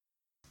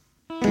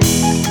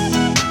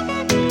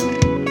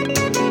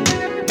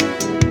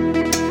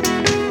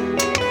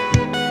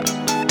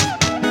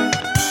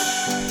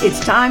It's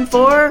time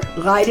for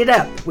Light It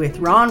Up with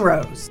Ron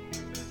Rose.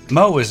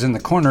 Mo is in the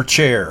corner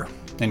chair,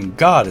 and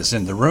God is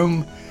in the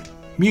room,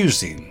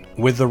 musing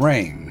with the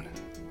rain.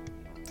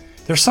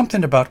 There's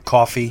something about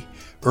coffee,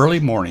 early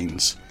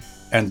mornings,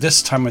 and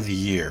this time of the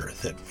year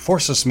that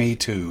forces me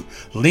to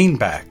lean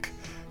back,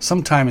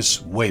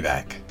 sometimes way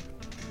back.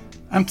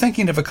 I'm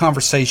thinking of a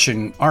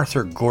conversation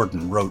Arthur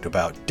Gordon wrote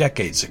about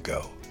decades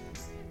ago.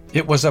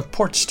 It was a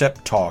porch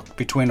step talk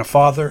between a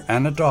father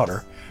and a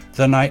daughter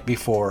the night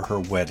before her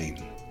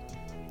wedding.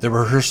 The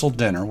rehearsal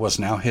dinner was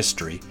now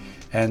history,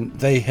 and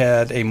they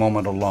had a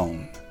moment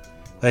alone.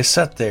 They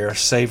sat there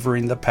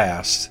savoring the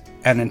past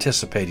and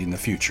anticipating the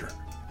future,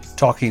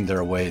 talking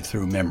their way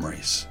through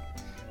memories.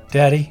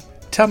 "Daddy,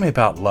 tell me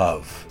about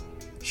love,"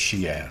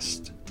 she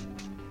asked.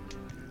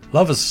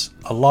 "Love is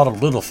a lot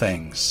of little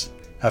things,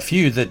 a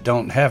few that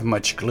don't have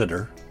much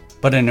glitter,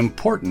 but an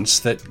importance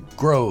that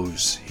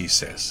grows," he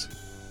says.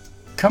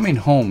 Coming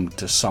home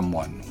to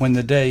someone when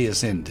the day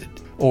is ended,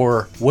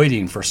 or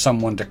waiting for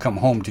someone to come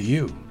home to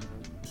you.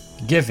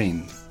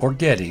 Giving or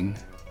getting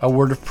a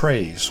word of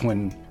praise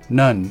when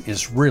none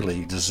is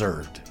really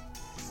deserved.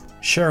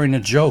 Sharing a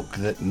joke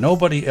that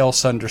nobody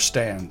else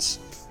understands.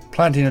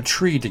 Planting a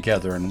tree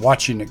together and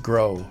watching it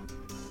grow.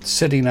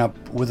 Sitting up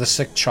with a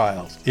sick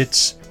child.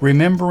 It's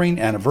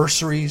remembering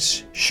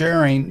anniversaries,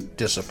 sharing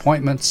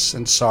disappointments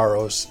and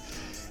sorrows,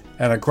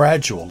 and a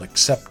gradual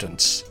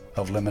acceptance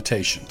of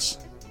limitations.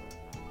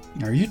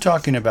 "Are you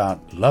talking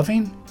about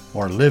loving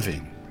or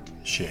living?"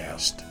 she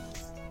asked.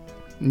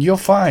 "You'll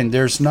find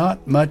there's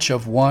not much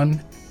of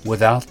one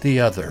without the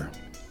other."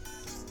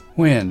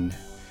 When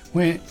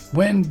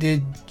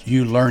did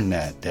you learn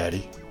that,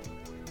 Daddy?"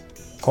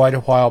 "Quite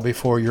a while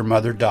before your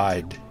mother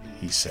died,"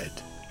 he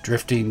said,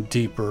 drifting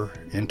deeper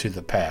into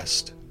the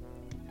past.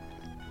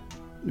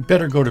 "You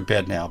better go to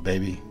bed now,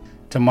 baby.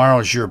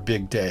 Tomorrow's your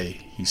big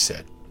day," he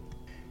said.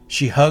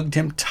 She hugged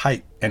him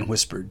tight and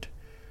whispered,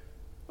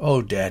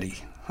 "Oh, Daddy,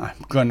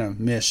 I'm gonna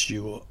miss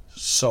you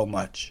so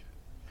much."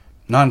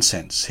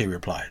 "Nonsense," he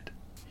replied.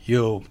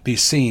 "You'll be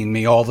seeing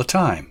me all the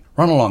time.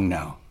 Run along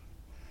now."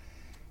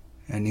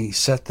 And he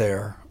sat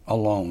there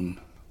alone,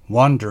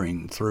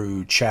 wandering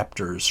through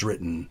chapters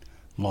written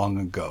long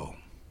ago.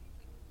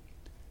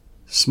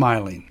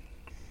 Smiling.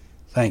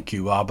 "Thank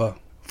you, Abba,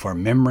 for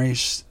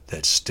memories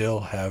that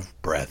still have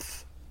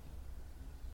breath."